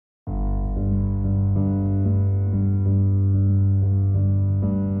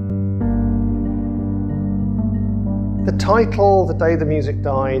title, The Day the Music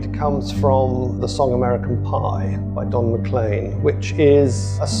Died, comes from the song American Pie by Don McLean, which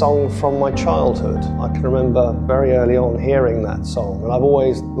is a song from my childhood. I can remember very early on hearing that song, and I've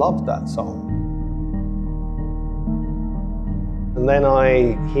always loved that song. And then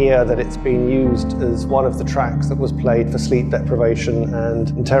I hear that it's been used as one of the tracks that was played for sleep deprivation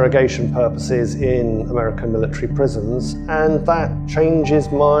and interrogation purposes in American military prisons, and that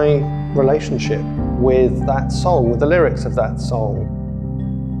changes my relationship with that song, with the lyrics of that song.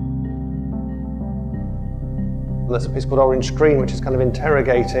 There's a piece called Orange Screen, which is kind of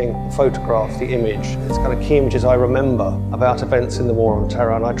interrogating the photograph, the image. It's kind of key images I remember about events in the War on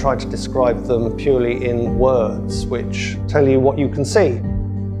Terror, and I try to describe them purely in words, which tell you what you can see.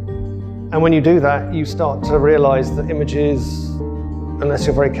 And when you do that, you start to realize that images, unless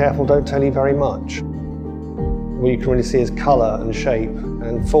you're very careful, don't tell you very much. What you can really see is color and shape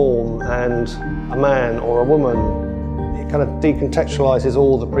and form and a man or a woman. It kind of decontextualizes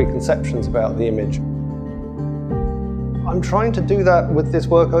all the preconceptions about the image. I'm trying to do that with this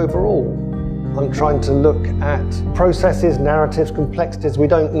work overall. I'm trying to look at processes, narratives, complexities we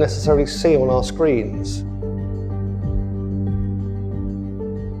don't necessarily see on our screens.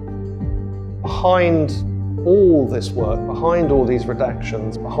 Behind all this work, behind all these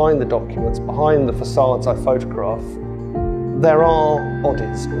redactions, behind the documents, behind the facades I photograph, there are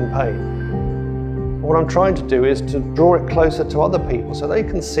bodies in pain. What I'm trying to do is to draw it closer to other people so they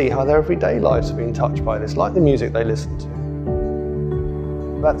can see how their everyday lives have been touched by this, like the music they listen to.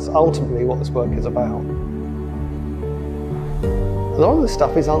 That's ultimately what this work is about. A lot of this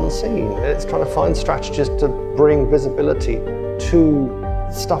stuff is unseen. It's trying to find strategies to bring visibility to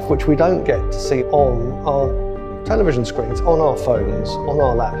stuff which we don't get to see on our television screens, on our phones, on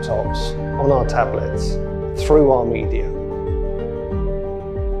our laptops, on our tablets, through our media.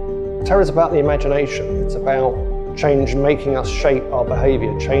 Terror is about the imagination. It's about change, making us shape our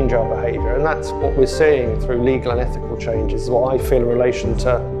behaviour, change our behaviour, and that's what we're seeing through legal and ethical changes, what I feel in relation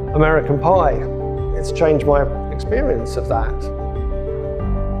to American Pie. It's changed my experience of that.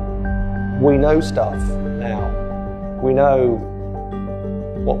 We know stuff now. We know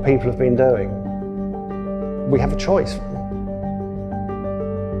what people have been doing. We have a choice.